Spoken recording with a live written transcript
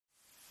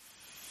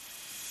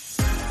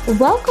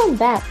Welcome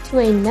back to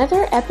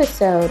another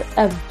episode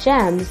of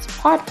GEMS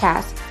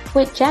podcast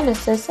with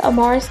Genesis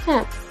Amaris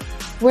Kemp,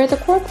 where the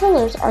core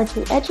pillars are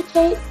to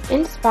educate,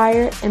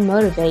 inspire, and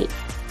motivate.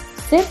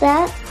 Sit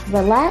back,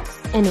 relax,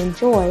 and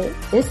enjoy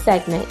this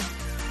segment.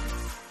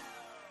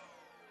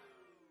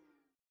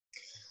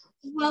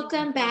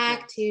 Welcome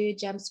back to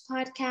GEMS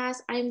Podcast.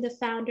 I'm the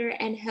founder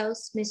and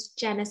host, Miss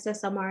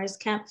Genesis Amaris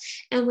Kemp,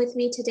 and with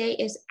me today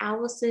is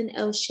Allison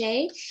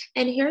O'Shea.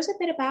 And here's a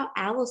bit about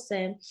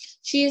Allison.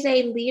 She is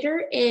a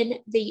leader in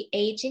the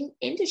aging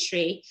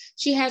industry.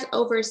 She has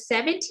over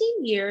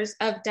 17 years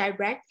of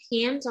direct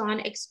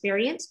hands-on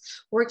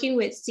experience working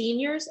with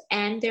seniors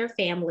and their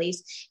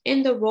families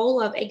in the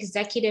role of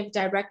executive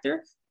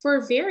director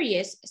for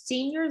various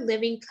senior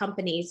living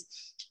companies.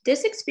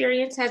 This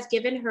experience has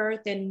given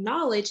her the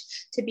knowledge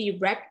to be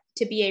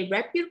a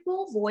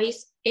reputable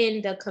voice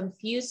in the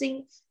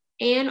confusing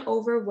and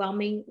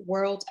overwhelming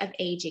world of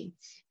aging.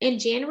 In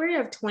January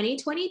of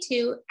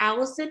 2022,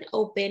 Allison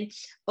opened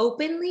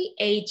Openly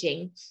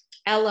Aging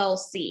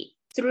LLC.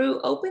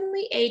 Through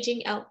Openly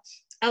Aging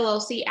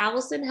LLC,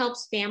 Allison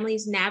helps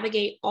families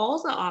navigate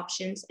all the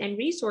options and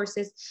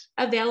resources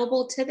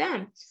available to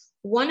them.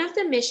 One of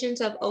the missions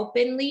of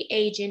Openly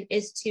Aging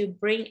is to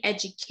bring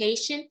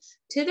education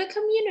to the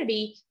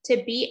community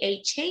to be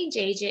a change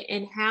agent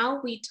in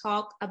how we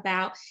talk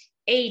about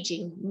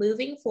aging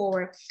moving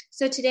forward.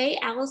 So today,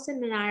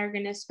 Allison and I are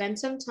going to spend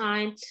some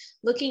time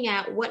looking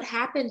at what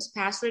happens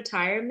past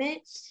retirement,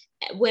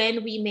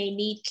 when we may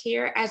need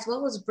care, as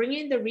well as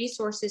bringing the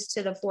resources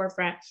to the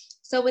forefront.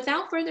 So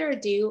without further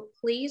ado,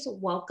 please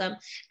welcome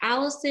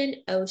Allison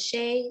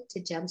O'Shea to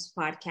GEMS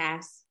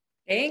Podcast.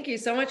 Thank you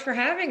so much for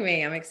having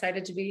me. I'm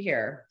excited to be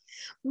here.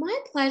 My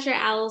pleasure,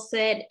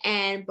 Allison.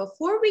 And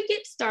before we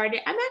get started,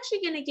 I'm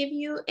actually going to give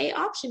you an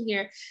option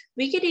here.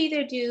 We could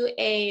either do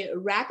a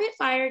rapid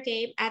fire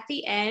game at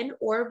the end,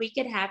 or we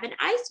could have an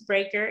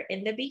icebreaker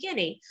in the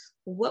beginning.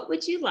 What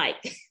would you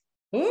like?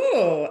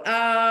 Ooh,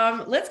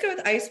 let's go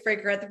with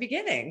icebreaker at the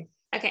beginning.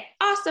 Okay,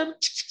 awesome.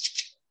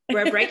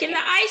 We're breaking the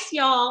ice,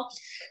 y'all.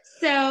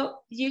 So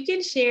you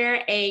can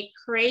share a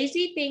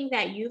crazy thing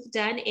that you've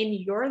done in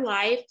your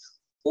life,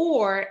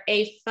 or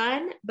a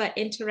fun but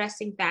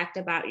interesting fact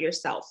about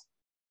yourself.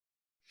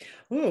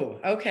 Ooh,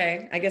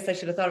 okay. I guess I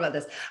should have thought about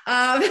this.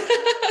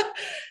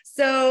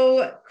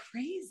 So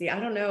crazy.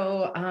 I don't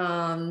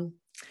know.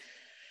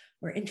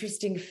 Or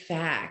interesting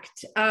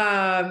fact.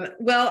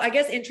 Well, I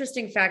guess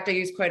interesting fact I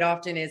use quite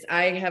often is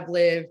I have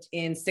lived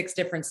in 6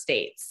 different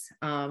states,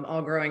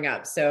 all growing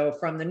up. So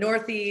from the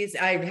Northeast,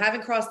 I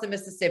haven't crossed the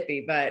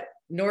Mississippi, but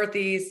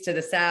Northeast to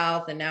the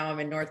South. And now I'm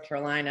in North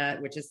Carolina,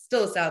 which is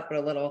still the South, but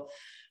a little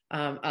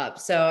up.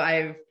 So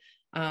I've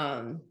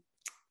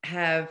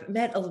have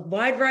met a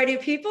wide variety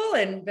of people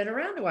and been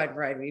around a wide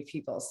variety of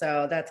people.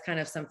 So that's kind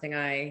of something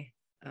I,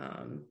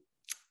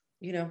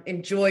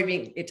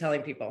 enjoy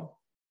telling people.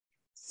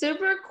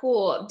 Super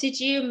cool. Did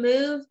you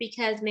move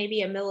because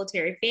maybe a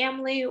military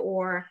family,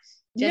 or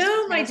just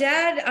No, my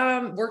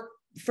dad worked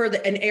for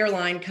an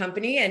airline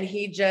company, and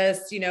he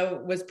just,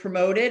 was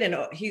promoted, and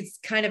he's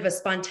kind of a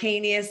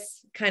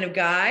spontaneous kind of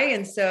guy.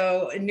 And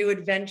so a new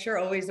adventure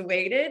always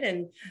awaited.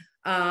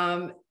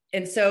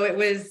 And so it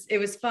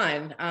was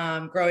fun.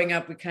 Growing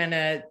up, we kind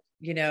of,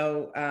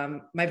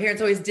 my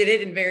parents always did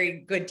it in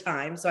very good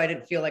time. So I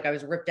didn't feel like I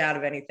was ripped out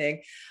of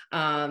anything.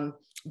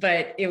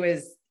 But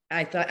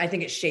I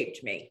think it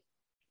shaped me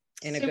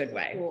in a good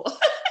way. Cool.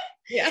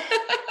 Yeah.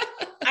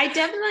 I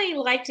definitely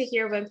like to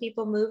hear when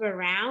people move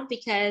around,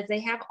 because they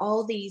have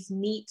all these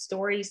neat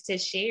stories to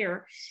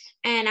share.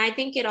 And I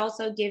think it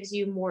also gives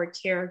you more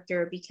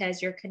character,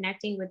 because you're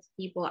connecting with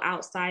people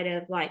outside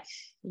of like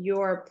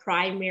your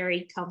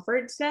primary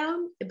comfort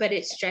zone, but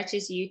it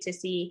stretches you to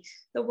see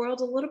the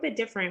world a little bit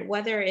different,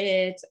 whether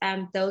it's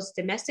those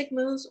domestic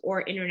moves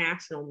or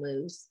international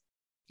moves.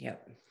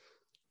 Yep.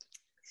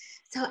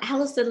 So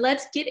Allison,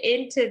 let's get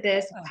into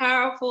this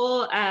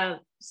powerful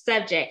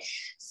subject.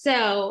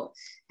 So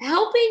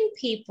helping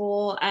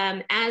people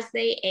as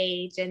they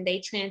age and they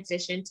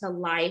transition to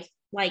life,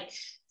 like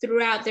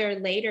throughout their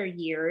later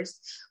years.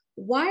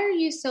 Why are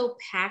you so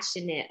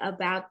passionate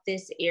about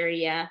this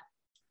area?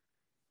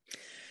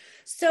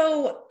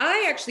 So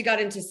I actually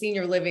got into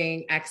senior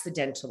living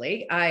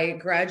accidentally. I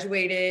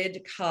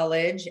graduated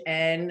college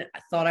and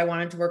thought I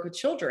wanted to work with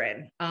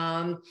children.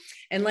 And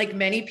like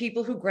many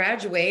people who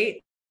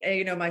graduate,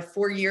 my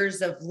 4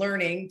 years of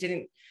learning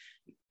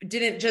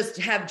didn't just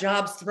have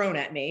jobs thrown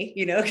at me,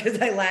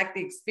 because I lacked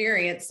the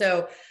experience.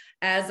 So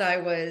as I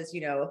was,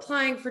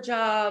 applying for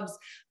jobs,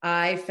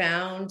 I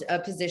found a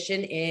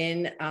position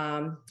in,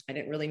 I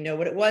didn't really know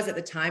what it was at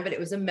the time, but it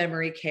was a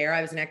memory care.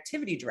 I was an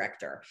activity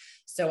director.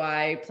 So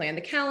I planned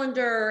the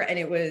calendar, and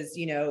it was,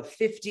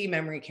 50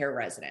 memory care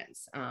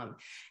residents.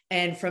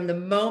 And from the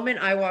moment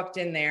I walked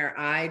in there,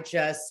 I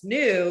just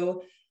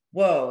knew,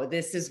 whoa,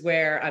 this is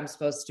where I'm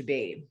supposed to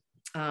be.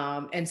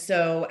 And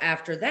so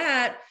after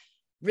that,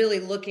 really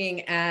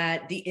looking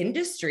at the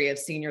industry of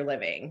senior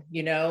living,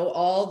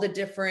 all the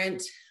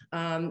different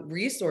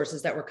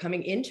resources that were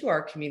coming into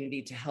our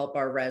community to help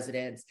our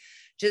residents.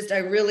 I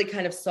really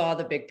kind of saw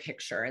the big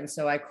picture. And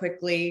so I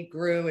quickly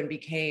grew and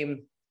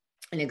became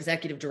an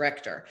executive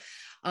director.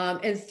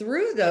 And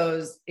through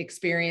those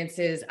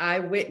experiences, I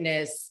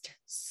witnessed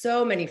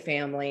so many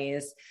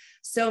families,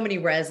 so many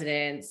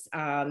residents,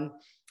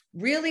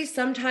 really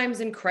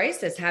sometimes in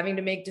crisis, having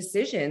to make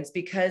decisions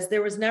because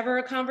there was never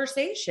a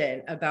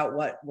conversation about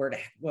what would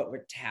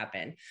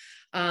happen.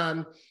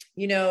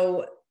 You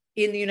know,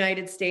 in the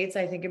United States,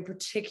 I think in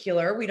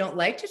particular, we don't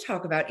like to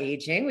talk about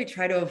aging. We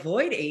try to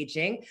avoid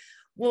aging.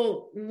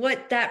 Well,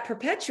 what that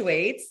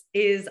perpetuates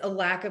is a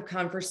lack of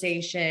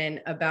conversation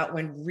about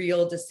when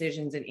real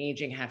decisions in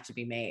aging have to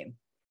be made.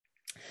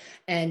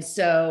 And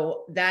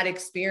so that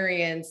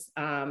experience,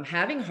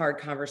 having hard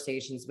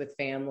conversations with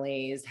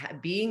families,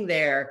 being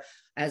there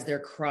as they're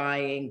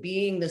crying,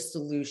 being the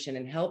solution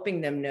and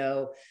helping them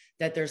know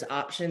that there's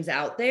options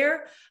out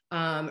there,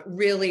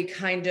 really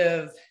kind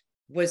of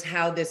was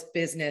how this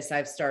business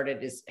I've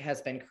started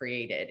has been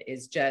created.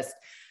 Is just,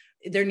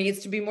 there needs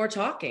to be more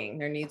talking.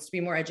 There needs to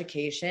be more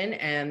education.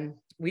 And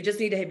we just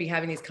need to be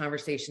having these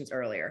conversations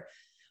earlier.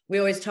 We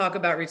always talk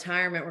about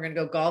retirement. We're going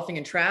to go golfing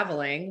and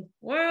traveling.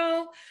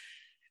 Well,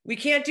 we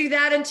can't do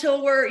that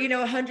until we're,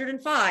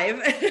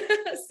 105.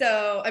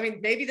 So, I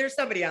mean, maybe there's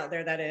somebody out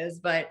there that is,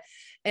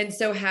 and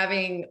so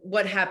having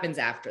what happens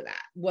after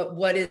that,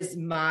 what is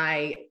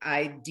my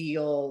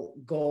ideal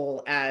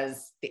goal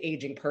as the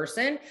aging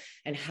person,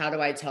 and how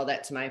do I tell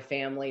that to my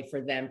family for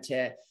them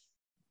to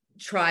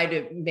try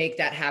to make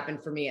that happen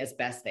for me as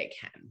best they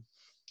can.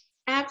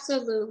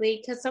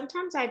 Absolutely. Because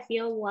sometimes I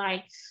feel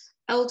like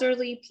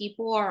elderly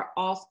people are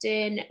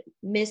often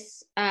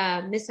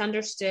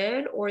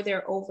misunderstood, or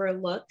they're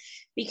overlooked,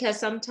 because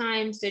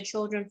sometimes the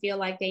children feel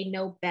like they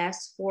know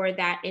best for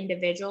that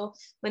individual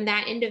when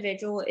that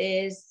individual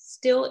is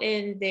still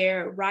in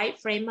their right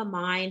frame of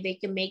mind. They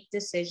can make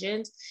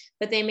decisions,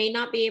 but they may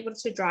not be able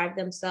to drive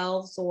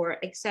themselves or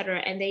etc.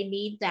 And they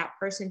need that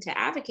person to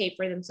advocate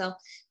for themselves.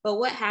 But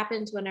what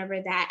happens whenever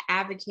that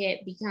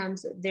advocate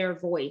becomes their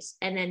voice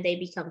and then they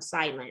become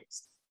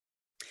silenced?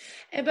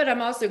 But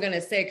I'm also going to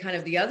say kind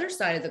of the other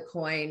side of the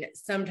coin.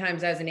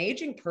 Sometimes as an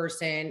aging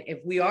person, if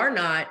we're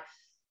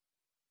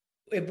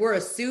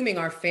assuming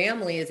our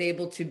family is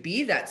able to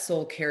be that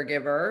sole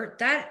caregiver,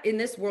 that in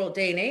this world,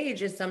 day and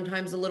age, is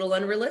sometimes a little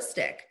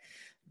unrealistic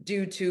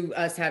due to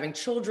us having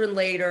children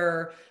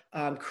later,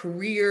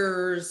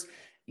 careers,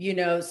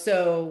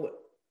 so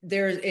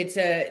it's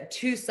a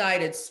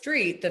two-sided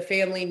street. The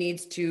family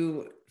needs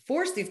to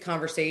force these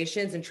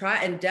conversations and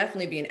try and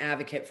definitely be an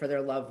advocate for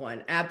their loved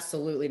one.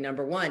 Absolutely.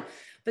 Number one.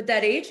 But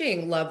that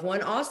aging loved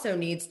one also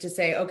needs to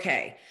say,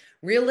 okay,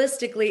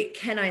 realistically,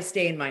 can I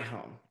stay in my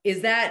home?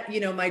 Is that,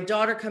 my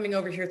daughter coming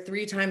over here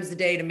 3 times a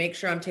day to make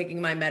sure I'm taking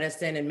my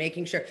medicine and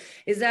making sure,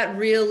 is that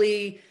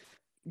really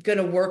going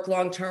to work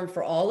long-term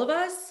for all of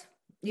us?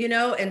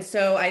 And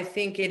so I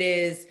think it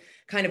is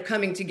kind of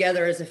coming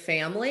together as a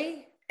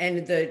family,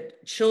 and the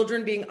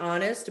children being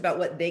honest about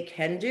what they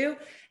can do,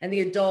 and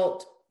the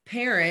adult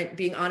parent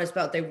being honest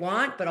about what they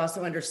want, but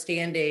also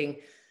understanding,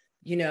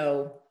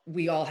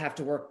 we all have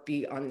to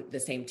be on the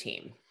same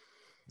team.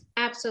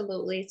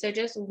 Absolutely. So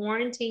just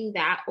warranting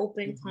that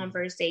open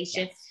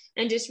conversation, yes,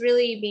 and just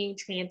really being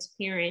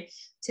transparent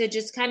to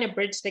just kind of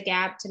bridge the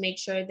gap to make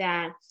sure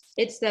that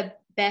it's the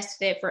best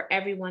fit for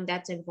everyone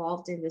that's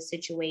involved in the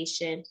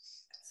situation.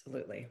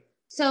 Absolutely.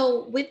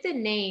 So with the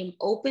name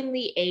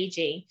Openly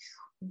Aging,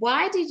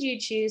 why did you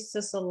choose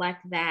to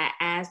select that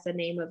as the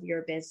name of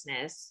your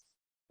business?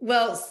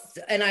 Well,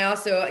 and I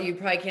also, you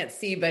probably can't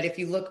see, but if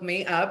you look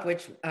me up,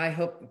 which I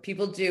hope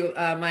people do,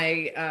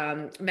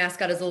 my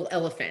mascot is a little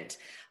elephant.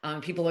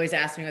 People always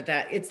ask me about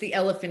that. It's the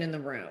elephant in the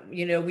room.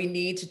 We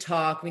need to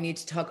talk. We need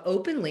to talk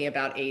openly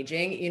about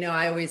aging.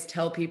 I always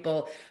tell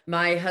people,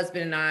 my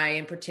husband and I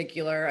in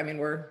particular, I mean,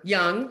 we're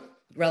young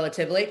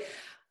relatively.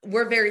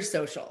 We're very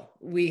social.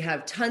 We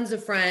have tons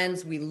of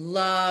friends. We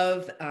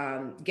love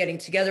getting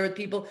together with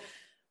people.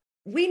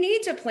 We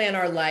need to plan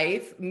our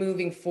life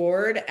moving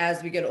forward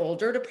as we get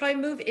older to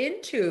probably move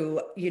into,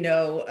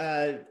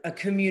 a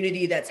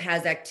community that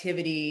has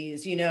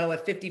activities,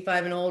 at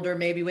 55 and older,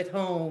 maybe with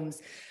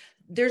homes.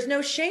 There's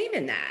no shame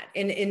in that,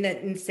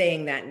 in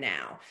saying that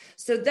now.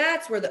 So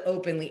that's where the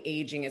Openly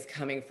Aging is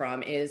coming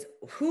from, is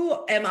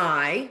who am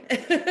I?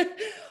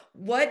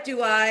 What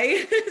do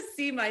I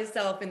see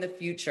myself in the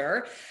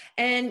future?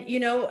 And,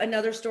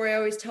 another story I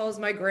always tell is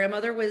my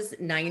grandmother was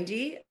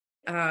 90.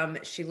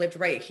 She lived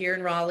right here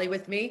in Raleigh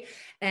with me,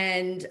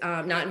 and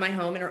not in my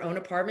home, in her own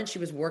apartment. She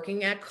was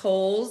working at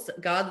Kohl's.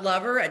 God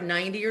love her. At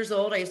 90 years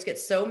old, I used to get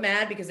so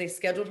mad because they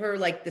scheduled her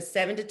like the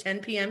 7 to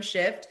 10 p.m.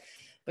 shift.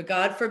 But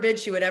God forbid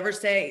she would ever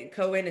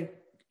go in and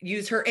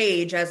use her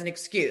age as an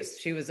excuse.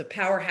 She was a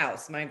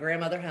powerhouse, my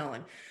grandmother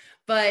Helen.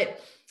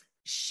 But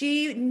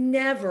she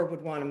never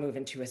would want to move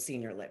into a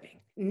senior living.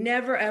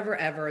 Never, ever,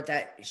 ever.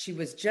 That she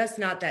was just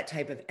not that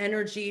type of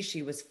energy.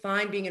 She was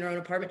fine being in her own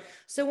apartment.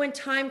 So when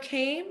time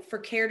came for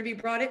care to be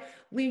brought in,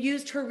 we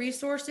used her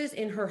resources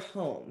in her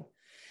home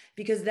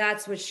because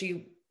that's what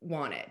she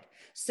wanted.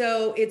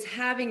 So it's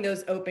having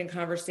those open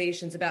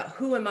conversations about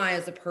who am I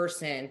as a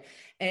person,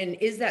 and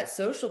is that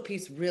social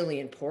piece really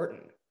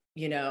important,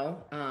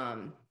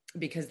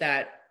 because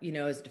that,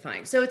 is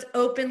defined. So it's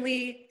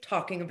openly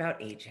talking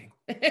about aging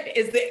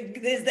is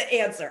the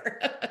answer.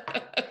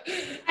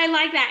 I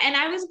like that. And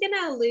I was going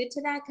to allude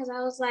to that because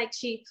I was like,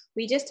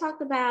 we just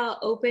talked about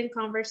open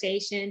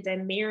conversations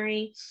and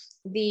marrying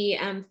the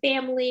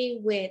family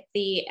with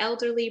the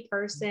elderly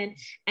person.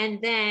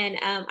 And then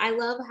I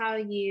love how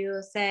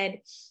you said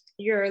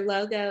your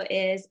logo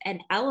is an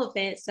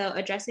elephant. So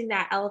addressing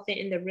that elephant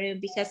in the room,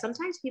 because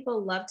sometimes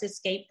people love to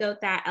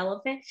scapegoat that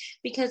elephant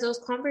because those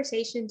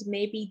conversations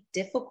may be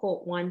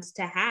difficult ones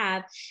to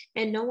have.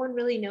 And no one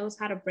really knows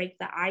how to break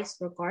the ice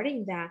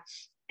regarding that.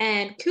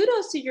 And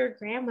kudos to your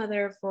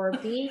grandmother for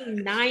being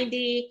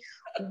 90,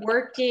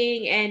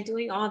 working and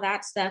doing all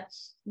that stuff.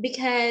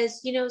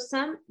 Because,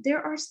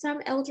 there are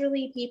some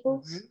elderly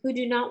people who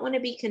do not want to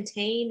be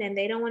contained and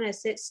they don't want to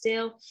sit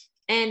still.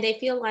 And they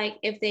feel like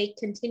if they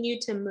continue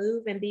to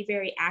move and be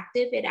very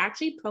active, it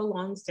actually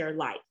prolongs their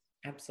life.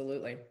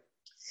 Absolutely.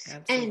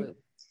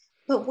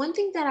 But one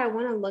thing that I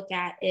want to look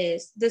at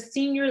is the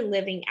senior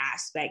living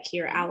aspect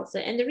here,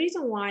 Allison. And the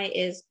reason why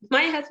is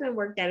my husband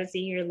worked at a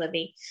senior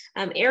living,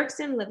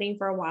 Erickson Living,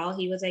 for a while.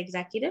 He was an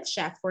executive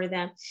chef for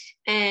them.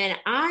 And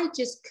I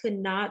just could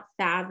not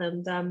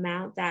fathom the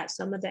amount that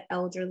some of the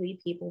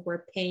elderly people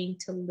were paying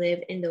to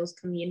live in those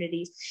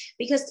communities.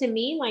 Because to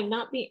me, like,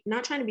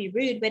 not trying to be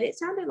rude, but it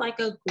sounded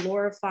like a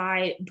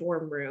glorified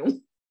dorm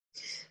room.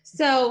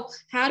 So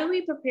how do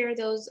we prepare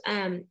those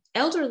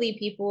elderly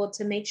people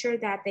to make sure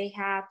that they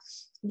have,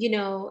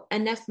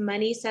 enough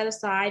money set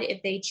aside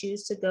if they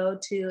choose to go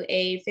to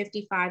a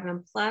 55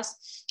 and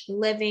plus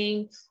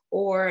living,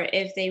 or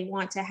if they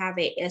want to have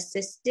a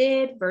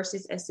assisted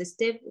versus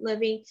assisted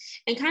living?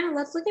 And kind of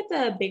let's look at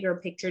the bigger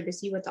picture to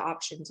see what the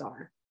options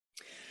are.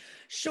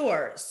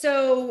 Sure.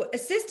 So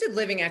assisted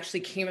living actually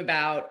came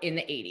about in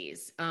the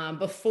 80s.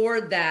 Before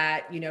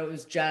that, it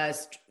was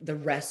just the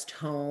rest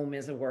home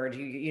is a word.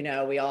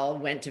 We all I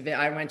went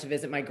to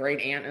visit my great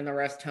aunt in the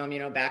rest home,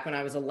 back when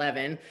I was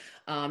 11.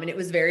 And it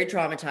was very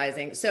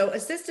traumatizing. So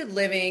assisted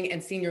living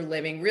and senior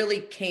living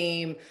really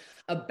came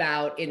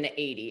about in the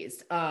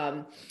 80s.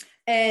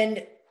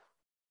 And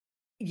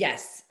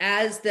yes,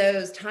 as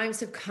those times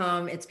have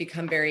come, it's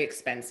become very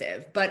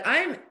expensive. But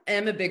I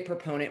am a big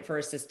proponent for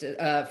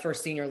for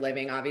senior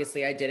living.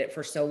 Obviously, I did it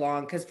for so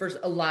long because for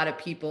a lot of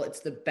people,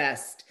 it's the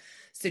best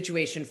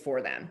situation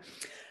for them.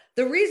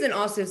 The reason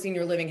also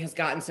senior living has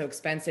gotten so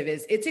expensive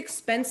is it's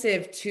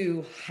expensive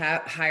to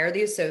hire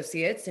the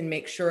associates and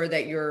make sure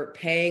that you're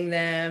paying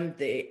them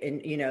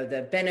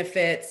the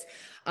benefits.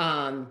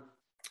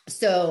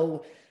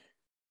 So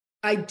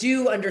I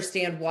do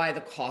understand why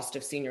the cost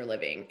of senior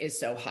living is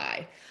so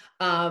high.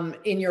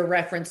 In your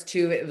reference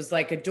to, it was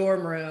like a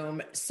dorm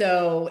room.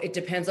 So it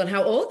depends on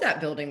how old that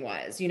building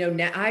was.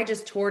 Now I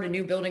just toured a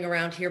new building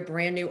around here,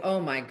 brand new. Oh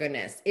my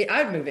goodness.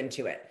 I'd move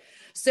into it.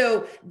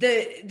 So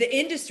the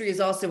industry is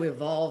also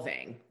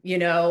evolving,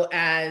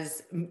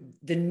 as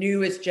the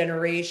newest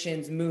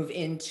generations move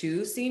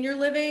into senior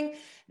living.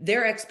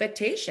 Their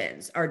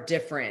expectations are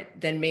different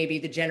than maybe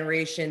the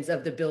generations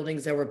of the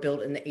buildings that were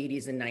built in the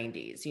 80s and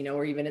 90s,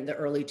 or even in the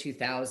early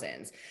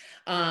 2000s.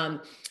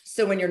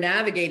 So when you're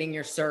navigating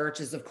your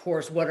search is, of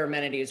course, what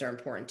amenities are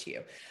important to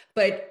you,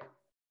 but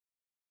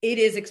it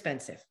is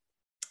expensive.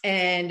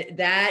 And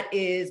that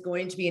is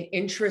going to be an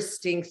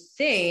interesting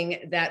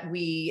thing that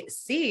we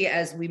see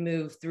as we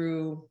move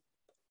through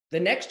the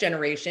next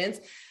generations,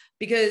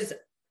 because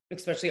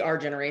especially our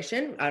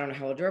generation, I don't know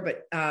how old you are,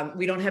 but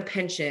we don't have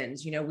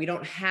pensions, we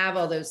don't have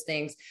all those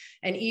things.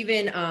 And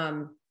even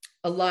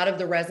a lot of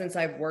the residents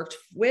I've worked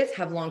with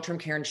have long-term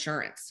care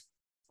insurance,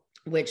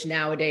 which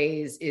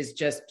nowadays is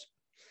just,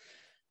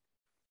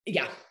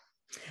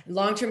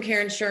 long-term care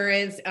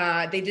insurance.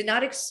 They did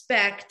not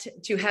expect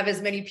to have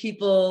as many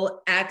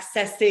people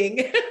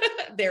accessing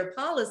their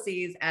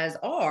policies as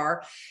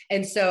are.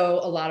 And so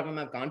a lot of them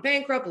have gone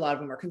bankrupt. A lot of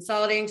them are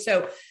consolidating.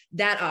 So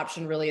that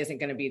option really isn't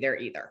going to be there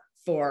either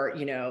for,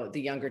 the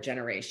younger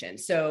generation.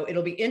 So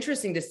it'll be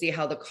interesting to see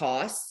how the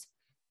costs,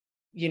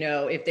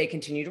 if they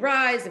continue to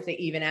rise, if they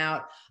even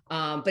out,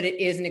 but it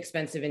is an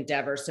expensive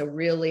endeavor. So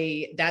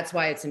really that's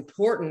why it's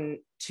important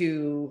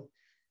to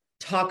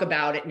talk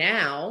about it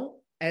now,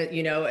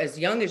 as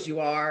young as you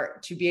are,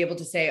 to be able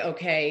to say,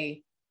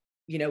 okay,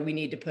 we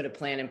need to put a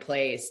plan in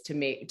place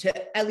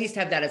to at least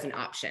have that as an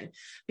option,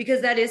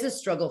 because that is a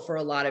struggle for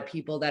a lot of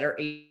people that are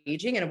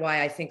aging. And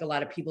why I think a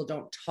lot of people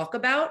don't talk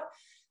about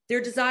their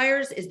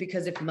desires is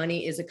because if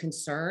money is a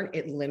concern,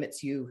 it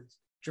limits you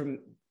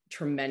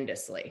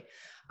tremendously.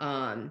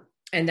 And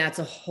that's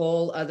a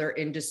whole other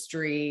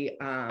industry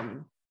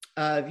of,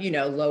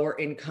 lower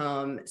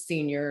income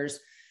seniors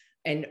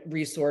and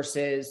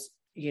resources,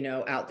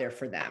 out there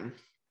for them.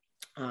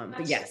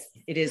 But yes,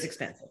 it is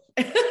expensive.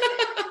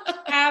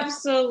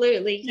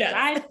 Absolutely. Yes.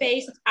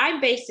 I'm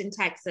based in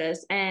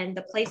Texas, and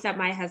the place that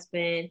my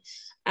husband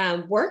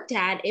worked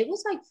at, it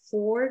was like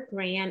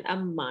 $4,000 a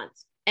month.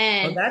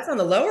 Oh, And that's on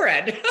the lower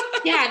end.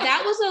 yeah,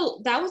 that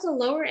was a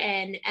lower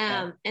end.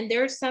 And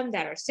there's some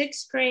that are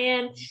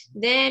 $6,000.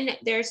 Then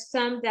there's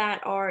some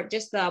that are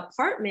just the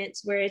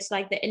apartments where it's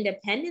like the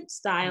independent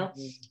style,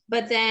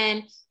 but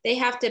then they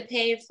have to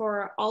pay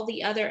for all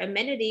the other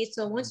amenities.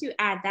 So once you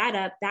add that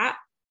up, that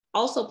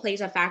also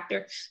plays a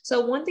factor.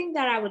 So one thing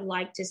that I would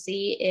like to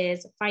see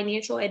is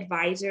financial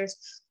advisors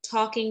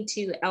talking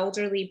to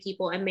elderly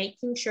people and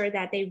making sure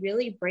that they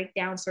really break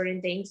down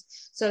certain things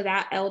so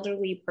that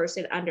elderly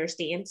person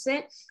understands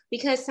it.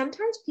 Because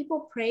sometimes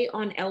people prey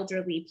on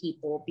elderly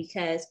people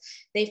because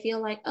they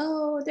feel like,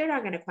 oh, they're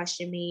not going to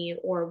question me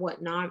or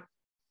whatnot.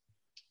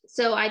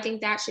 So I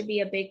think that should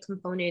be a big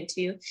component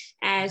too,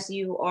 as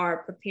you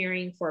are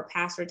preparing for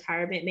past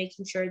retirement,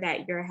 making sure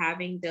that you're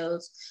having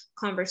those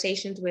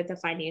conversations with a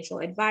financial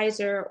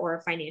advisor or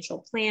a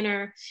financial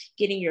planner,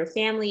 getting your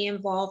family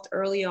involved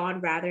early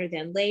on rather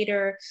than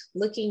later,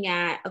 looking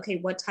at, okay,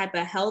 what type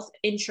of health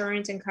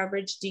insurance and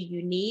coverage do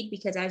you need?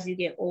 Because as you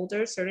get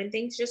older, certain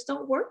things just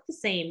don't work the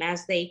same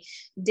as they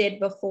did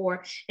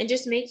before. And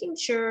just making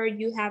sure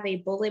you have a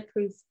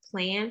bulletproof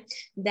plan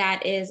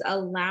that is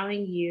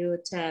allowing you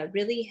to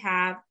really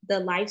have the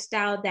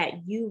lifestyle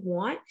that you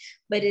want,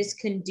 but is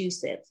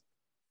conducive.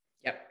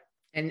 Yep.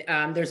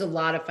 And there's a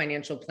lot of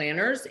financial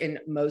planners in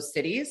most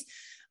cities.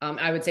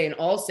 I would say in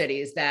all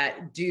cities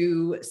that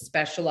do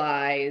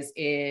specialize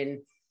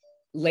in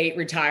late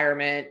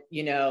retirement,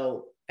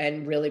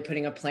 and really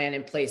putting a plan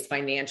in place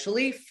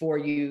financially for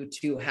you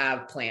to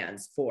have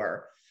plans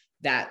for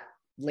that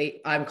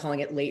I'm calling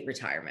it late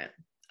retirement.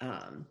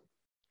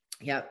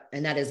 Yep.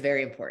 And that is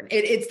very important.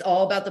 It's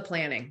all about the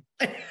planning.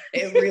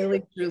 It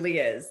really, truly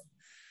is.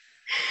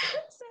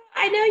 So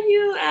I know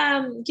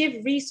you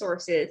give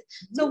resources.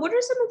 So what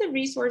are some of the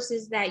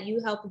resources that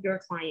you help your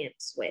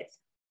clients with?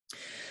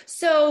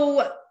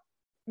 So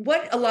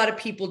what a lot of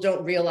people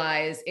don't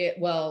realize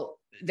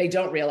they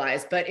don't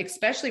realize, but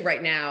especially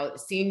right now,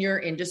 senior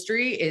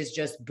industry is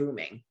just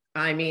booming.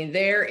 I mean,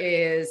 there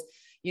is,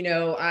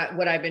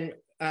 what I've been,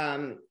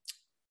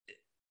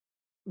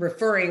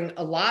 referring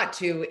a lot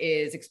to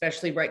is,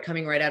 especially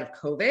coming right out of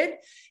COVID,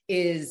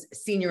 is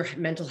senior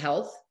mental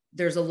health.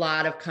 There's a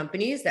lot of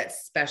companies that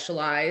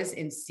specialize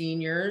in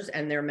seniors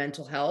and their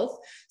mental health.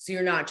 So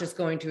you're not just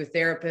going to a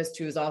therapist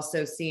who is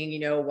also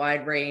seeing, a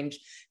wide range,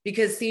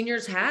 because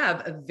seniors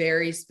have a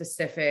very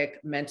specific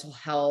mental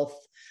health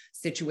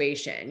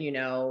situation.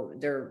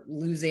 They're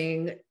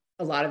losing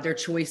a lot of their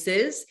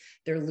choices.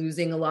 They're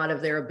losing a lot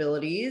of their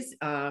abilities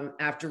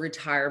after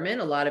retirement.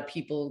 A lot of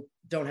people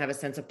don't have a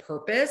sense of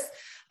purpose.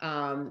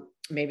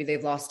 Maybe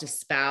they've lost a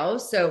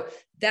spouse. So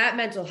that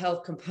mental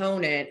health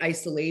component,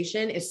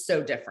 isolation, is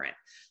so different.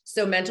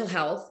 So mental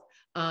health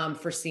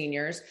for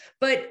seniors,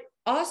 but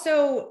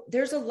also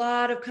there's a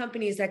lot of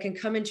companies that can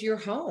come into your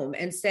home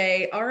and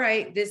say, all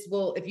right,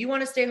 if you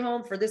want to stay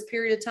home for this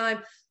period of time,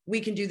 we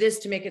can do this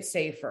to make it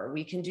safer.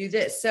 We can do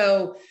this.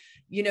 So,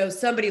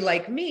 somebody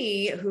like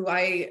me, who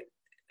I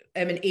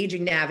am an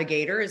aging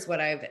navigator, is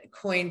what I've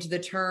coined the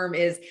term,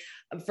 is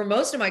for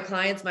most of my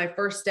clients, my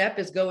first step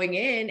is going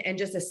in and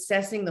just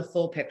assessing the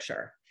full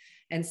picture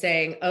and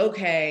saying,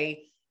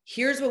 okay,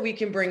 here's what we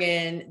can bring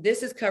in.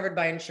 This is covered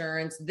by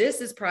insurance.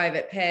 This is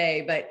private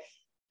pay. But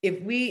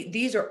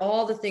these are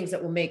all the things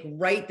that will make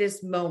right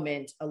this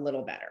moment a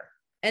little better.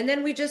 And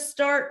then we just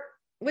start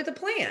with a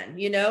plan,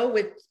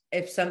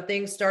 if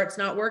something starts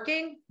not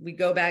working, we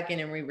go back in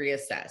and we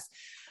reassess.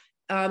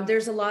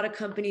 There's a lot of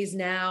companies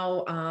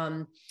now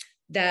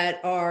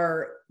that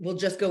will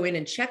just go in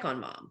and check on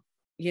mom,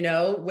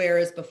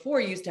 whereas before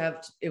you used to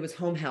have, it was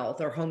home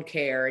health or home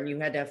care and you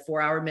had to have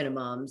 4-hour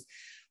minimums.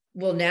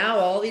 Well, now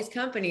all these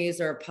companies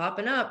are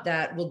popping up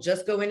that will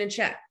just go in and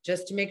check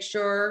just to make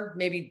sure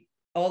maybe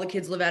all the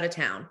kids live out of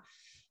town.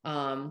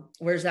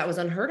 Whereas that was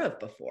unheard of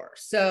before.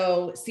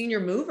 So senior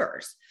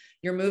movers,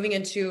 you're moving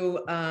into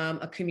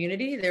a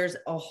community. There's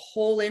a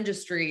whole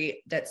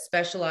industry that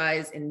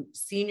specializes in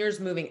seniors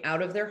moving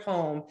out of their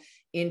home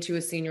into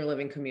a senior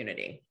living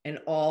community and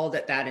all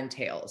that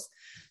entails.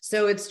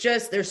 So it's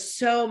just, there's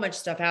so much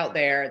stuff out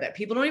there that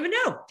people don't even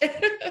know.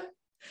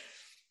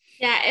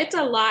 Yeah, it's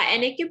a lot.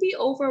 And it can be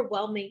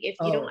overwhelming if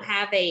you don't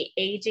have a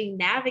aging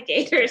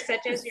navigator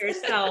such as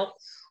yourself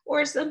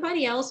or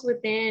somebody else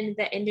within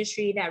the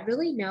industry that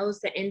really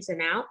knows the ins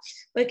and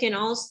outs, but can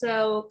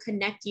also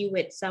connect you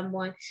with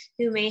someone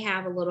who may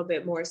have a little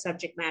bit more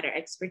subject matter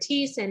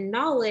expertise and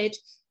knowledge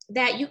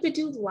that you could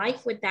do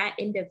life with that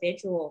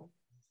individual.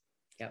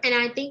 Yep. And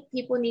I think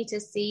people need to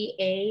see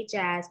age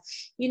as,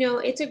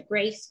 it's a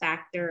grace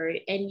factor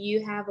and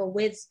you have a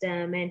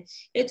wisdom and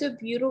it's a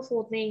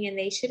beautiful thing, and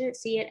they shouldn't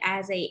see it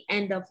as a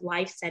end of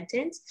life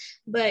sentence,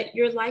 but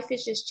your life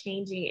is just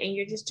changing and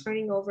you're just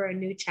turning over a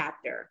new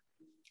chapter.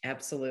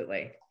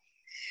 Absolutely.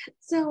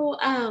 So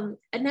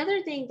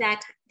another thing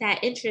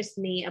that interests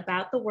me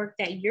about the work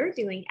that you're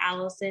doing,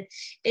 Allison,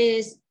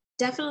 is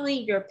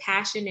definitely your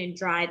passion and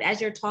drive. As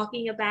you're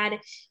talking about it,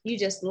 you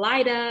just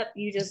light up,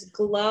 you just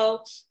glow.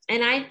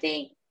 And I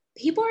think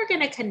people are going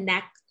to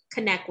connect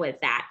connect with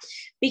that,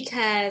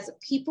 because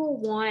people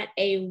want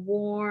a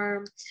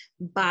warm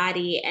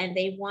body and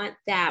they want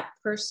that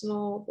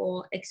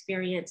personal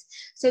experience.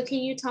 So can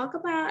you talk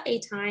about a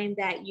time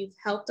that you've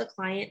helped a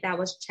client that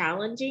was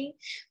challenging,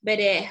 but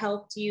it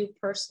helped you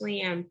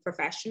personally and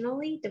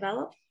professionally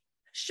develop?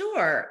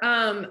 Sure.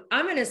 I'm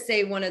going to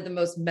say one of the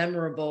most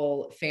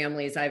memorable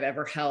families I've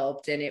ever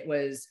helped. And it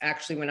was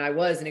actually when I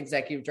was an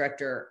executive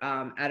director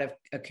out of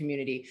a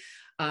community.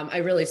 I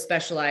really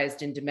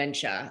specialized in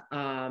dementia.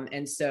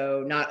 And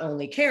so not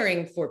only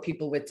caring for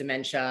people with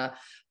dementia,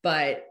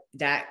 but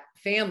that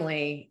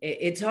family,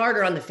 it's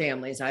harder on the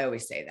families. I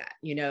always say that,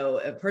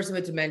 a person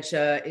with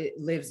dementia, it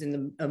lives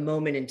in a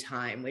moment in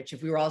time, which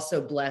if we were all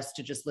so blessed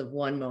to just live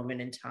one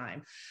moment in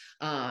time,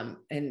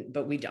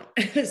 but we don't.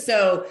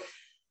 So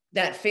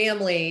that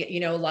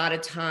family, a lot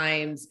of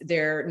times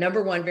they're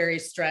number one, very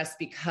stressed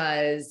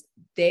because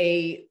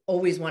they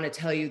always want to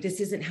tell you,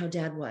 this isn't how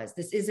dad was.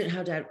 This isn't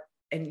how dad,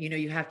 and,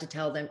 you have to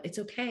tell them it's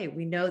okay.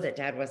 We know that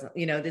dad wasn't,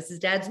 this is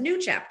dad's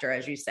new chapter,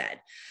 as you said.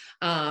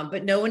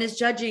 But no one is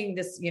judging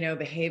this,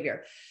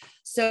 behavior.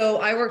 So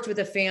I worked with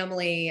a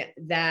family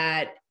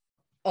that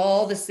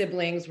all the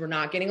siblings were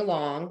not getting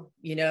along.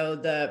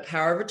 The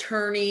power of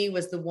attorney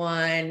was the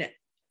one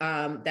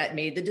that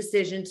made the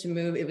decision to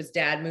move. It was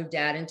moved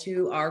dad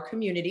into our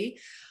community.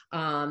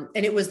 And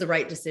it was the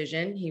right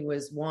decision. He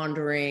was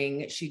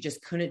wandering. She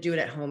just couldn't do it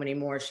at home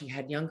anymore. She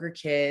had younger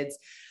kids.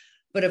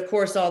 But of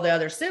course, all the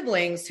other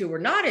siblings who were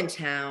not in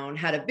town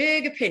had a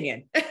big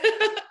opinion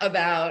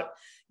about,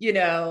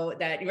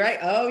 that, right?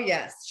 Oh,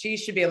 yes, she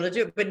should be able to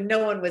do it. But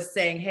no one was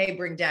saying, hey,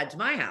 bring dad to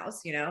my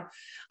house,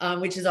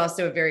 which is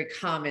also very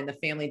common, the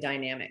family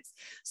dynamics.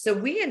 So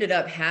we ended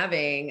up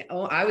having,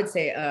 I would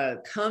say,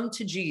 come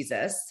to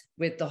Jesus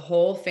with the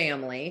whole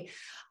family.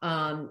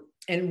 And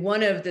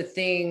one of the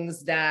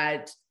things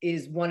that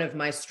is one of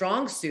my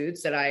strong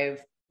suits that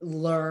I've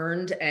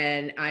learned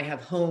and I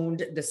have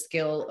honed the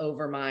skill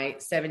over my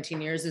 17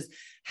 years is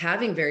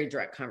having very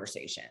direct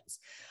conversations.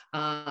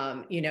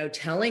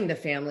 Telling the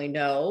family,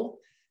 no,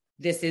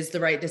 this is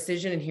the right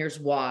decision and here's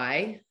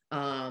why.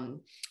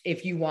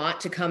 If you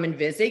want to come and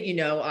visit,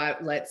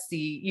 let's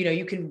see,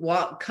 you can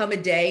come a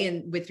day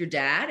and with your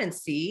dad and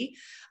see.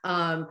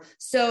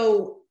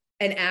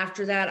 And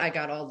after that, I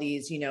got all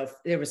these,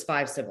 there was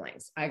 5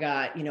 siblings. I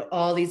got,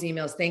 all these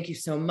emails. Thank you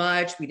so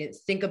much. We didn't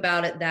think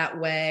about it that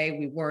way.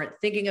 We weren't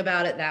thinking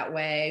about it that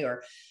way.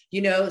 Or,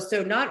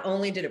 so not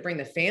only did it bring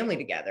the family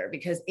together,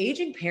 because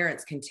aging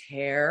parents can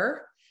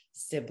tear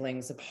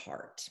siblings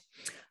apart.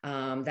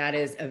 That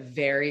is a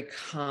very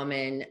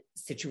common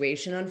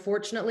situation,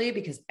 unfortunately,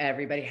 because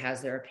everybody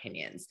has their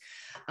opinions.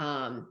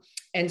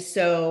 And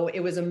so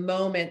it was a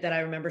moment that I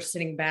remember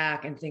sitting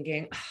back and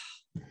thinking,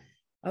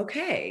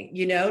 okay,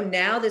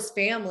 now this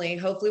family,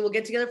 hopefully we'll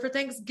get together for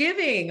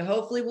Thanksgiving.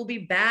 Hopefully we'll be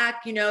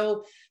back,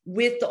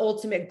 with the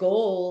ultimate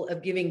goal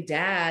of giving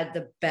dad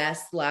the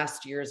best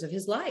last years of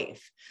his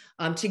life,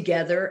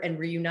 together and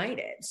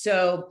reunited.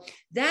 So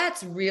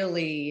that's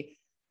really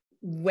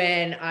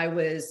when I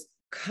was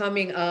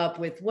coming up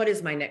with what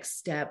is my next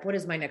step? What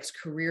is my next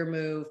career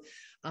move?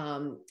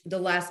 The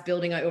last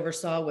building I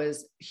oversaw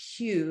was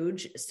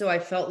huge. So I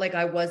felt like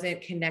I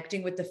wasn't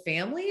connecting with the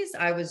families.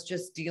 I was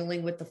just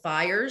dealing with the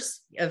fires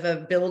of a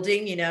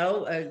building,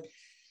 a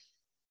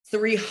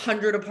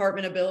 300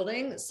 apartment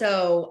building.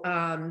 So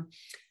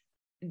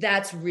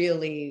that's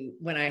really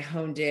when I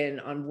honed in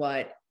on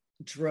what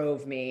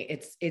drove me.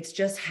 It's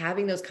just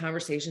having those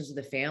conversations with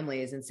the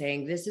families and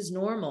saying, this is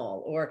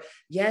normal, or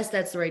yes,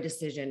 that's the right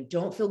decision.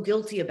 Don't feel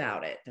guilty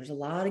about it. There's a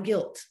lot of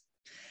guilt.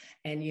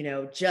 And,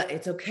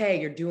 it's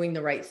okay. You're doing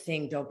the right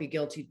thing. Don't be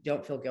guilty.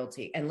 Don't feel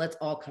guilty. And let's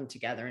all come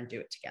together and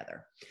do it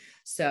together.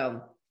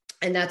 So,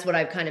 and that's what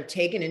I've kind of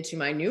taken into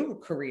my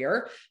new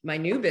career, my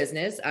new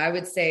business. I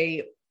would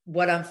say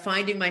what I'm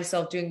finding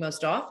myself doing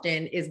most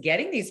often is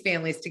getting these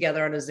families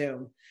together on a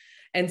Zoom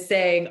and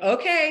saying,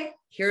 okay,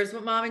 here's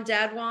what mom and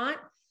dad want.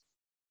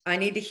 I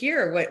need to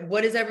hear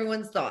what is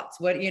everyone's thoughts,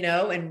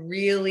 and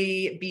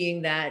really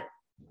being that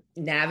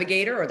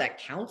navigator or that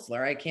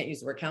counselor. I can't use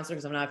the word counselor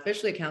because I'm not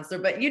officially a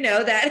counselor, but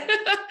that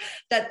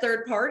that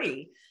third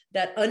party,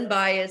 that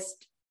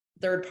unbiased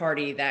third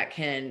party that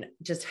can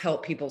just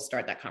help people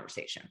start that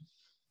conversation.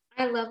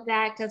 I love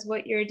that, because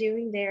what you're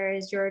doing there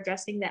is you're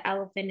addressing the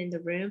elephant in the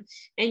room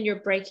and you're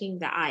breaking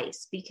the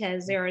ice,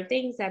 because there are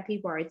things that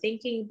people are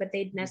thinking, but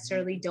they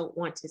necessarily don't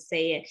want to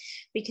say it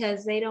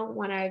because they don't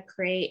want to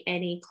create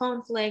any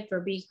conflict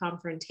or be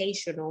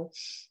confrontational.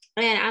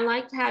 And I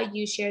liked how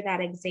you share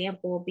that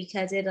example,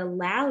 because it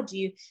allowed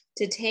you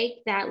to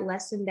take that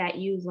lesson that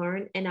you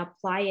learned and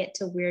apply it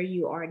to where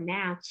you are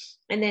now.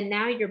 And then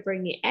now you're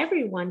bringing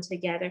everyone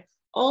together,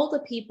 all the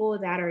people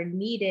that are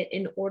needed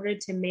in order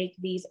to make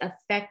these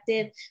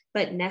effective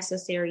but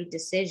necessary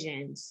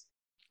decisions.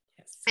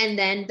 Yes. And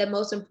then the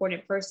most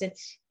important person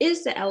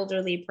is the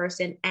elderly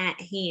person at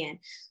hand.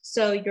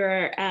 So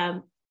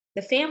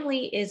the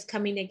family is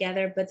coming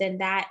together, but then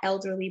that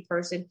elderly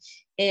person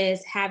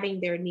is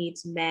having their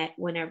needs met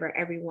whenever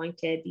everyone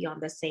could be on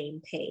the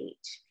same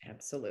page.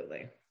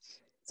 Absolutely.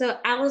 So,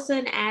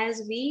 Allison,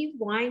 as we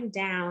wind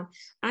down,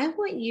 I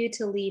want you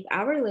to leave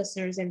our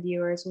listeners and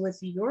viewers with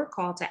your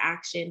call to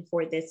action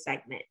for this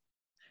segment.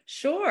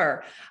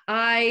 Sure.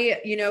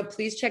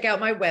 Please check out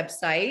my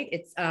website.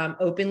 It's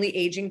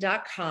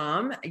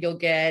openlyaging.com. You'll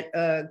get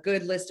a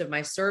good list of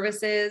my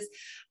services.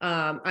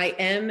 I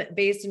am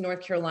based in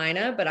North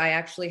Carolina, but I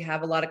actually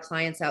have a lot of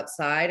clients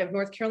outside of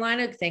North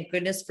Carolina. Thank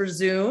goodness for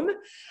Zoom.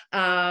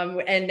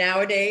 And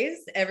nowadays,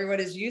 everyone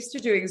is used to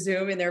doing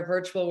Zoom in their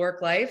virtual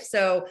work life.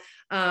 So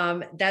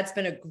that's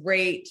been a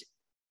great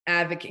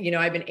advocate.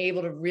 I've been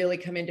able to really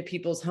come into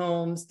people's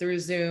homes through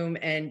Zoom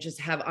and just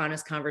have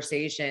honest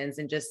conversations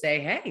and just say,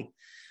 hey,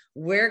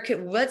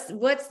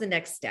 what's the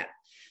next step?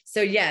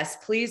 So yes,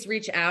 please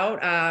reach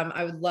out.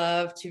 I would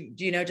love to,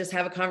 just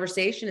have a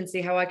conversation and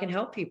see how I can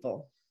help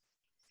people.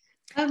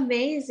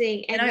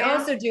 Amazing. And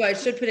I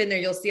should put in there,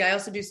 you'll see, I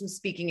also do some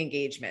speaking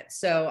engagements.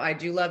 So I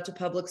do love to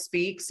public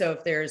speak. So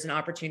if there's an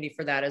opportunity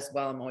for that as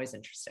well, I'm always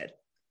interested.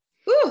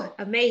 Ooh,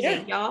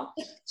 amazing, y'all.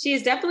 She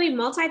is definitely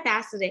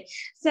multifaceted.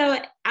 So,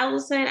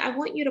 Allison, I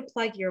want you to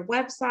plug your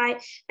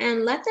website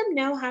and let them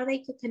know how they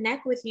could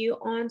connect with you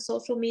on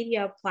social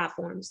media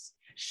platforms.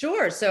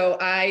 Sure. So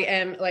I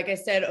am, like I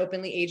said,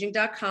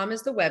 openlyaging.com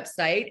is the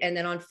website. And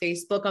then on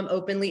Facebook, I'm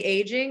Openly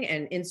Aging,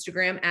 and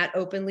Instagram at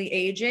Openly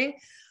Aging.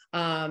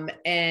 My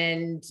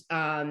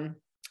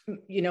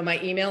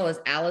email is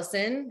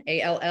Allison,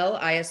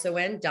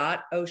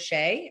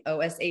 ALLISON.O'Shea,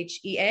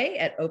 OSHEA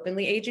at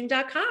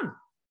openlyaging.com.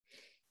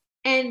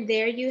 And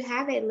there you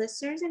have it,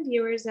 listeners and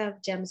viewers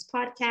of GEMS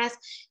Podcast.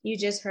 You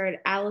just heard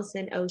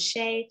Allison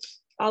O'Shea.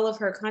 All of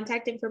her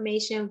contact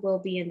information will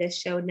be in the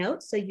show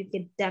notes, so you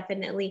can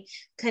definitely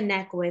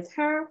connect with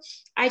her.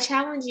 I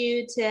challenge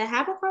you to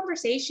have a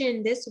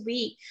conversation this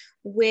week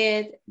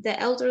with the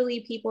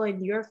elderly people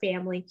in your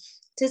family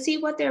to see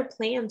what their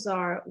plans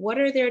are, what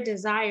are their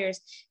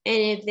desires. And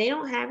if they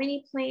don't have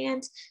any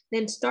plans,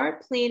 then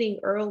start planning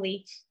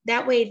early.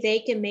 That way they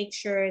can make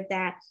sure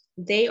that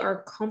they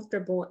are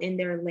comfortable in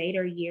their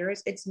later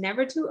years. It's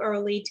never too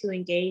early to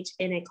engage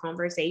in a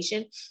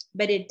conversation,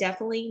 but it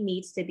definitely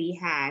needs to be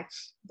had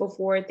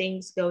before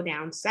things go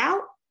down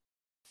south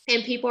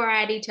and people are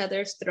at each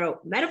other's throat,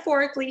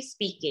 metaphorically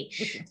speaking.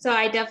 So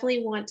I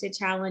definitely want to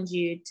challenge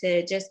you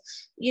to just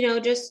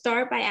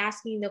start by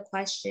asking the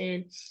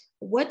question,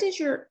 what does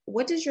your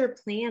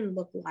plan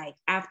look like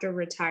after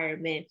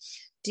retirement?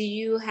 Do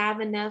you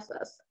have enough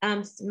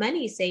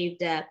money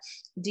saved up?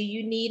 Do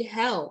you need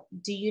help?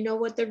 Do you know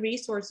what the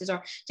resources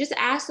are? Just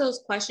ask those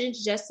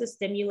questions just to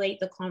stimulate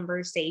the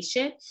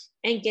conversation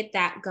and get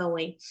that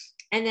going.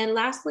 And then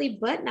lastly,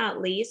 but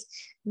not least,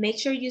 make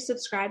sure you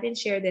subscribe and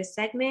share this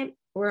segment.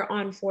 We're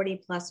on 40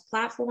 plus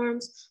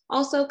platforms.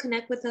 Also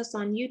connect with us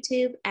on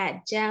YouTube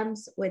at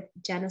GEMS with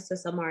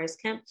Genesis Amaris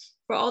Kemp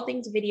for all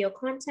things video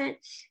content.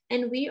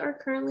 And we are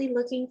currently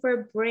looking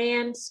for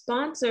brand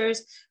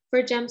sponsors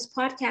for GEMS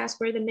Podcast,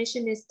 where the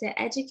mission is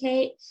to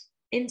educate,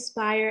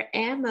 inspire,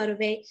 and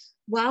motivate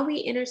while we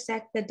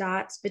intersect the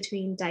dots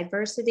between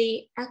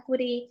diversity,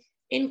 equity,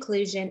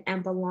 inclusion,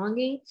 and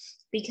belonging,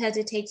 because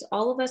it takes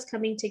all of us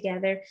coming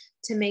together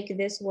to make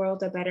this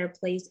world a better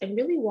place and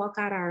really walk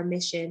out our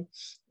mission.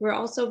 We're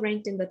also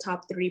ranked in the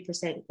top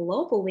 3%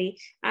 globally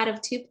out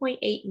of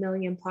 2.8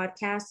 million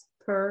podcasts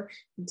per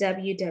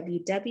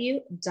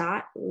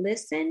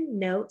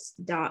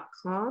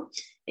www.listennotes.com.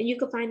 And you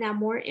can find out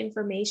more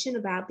information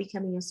about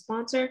becoming a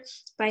sponsor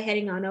by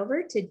heading on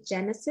over to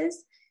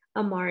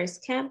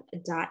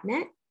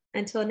genesisamarisKemp.net.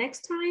 Until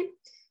next time,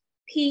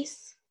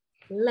 peace,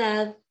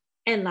 love,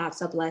 and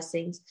lots of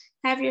blessings.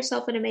 Have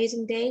yourself an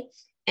amazing day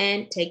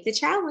and take the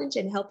challenge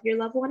and help your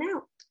loved one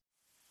out.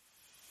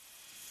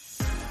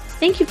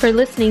 Thank you for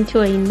listening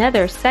to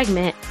another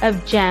segment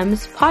of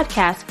GEMS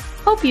Podcast.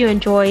 Hope you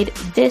enjoyed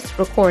this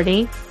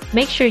recording.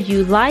 Make sure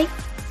you like,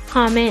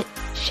 comment,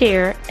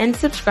 share, and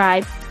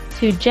subscribe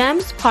to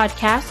GEMS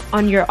Podcast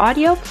on your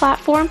audio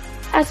platform,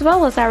 as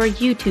well as our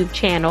YouTube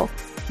channel,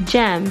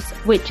 GEMS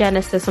with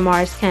Genesis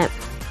Amaris Kemp.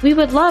 We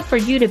would love for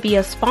you to be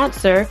a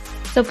sponsor,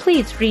 so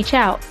please reach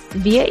out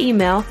via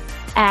email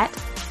at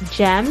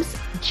GEMS,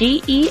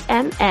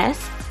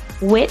 GEMS,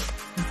 with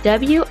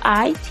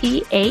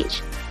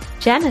WITH,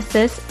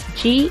 Genesis,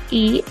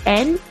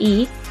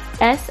 GENESIS,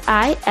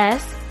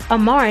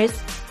 Amaris,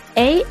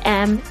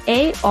 AMARIS,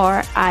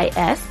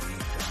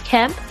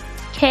 Kemp,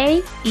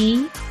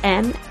 KEMP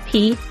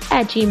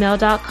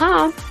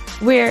 @gmail.com,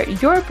 where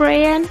your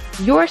brand,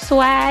 your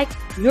swag,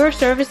 your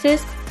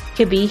services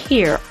could be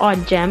here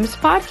on GEMS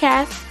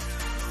Podcast.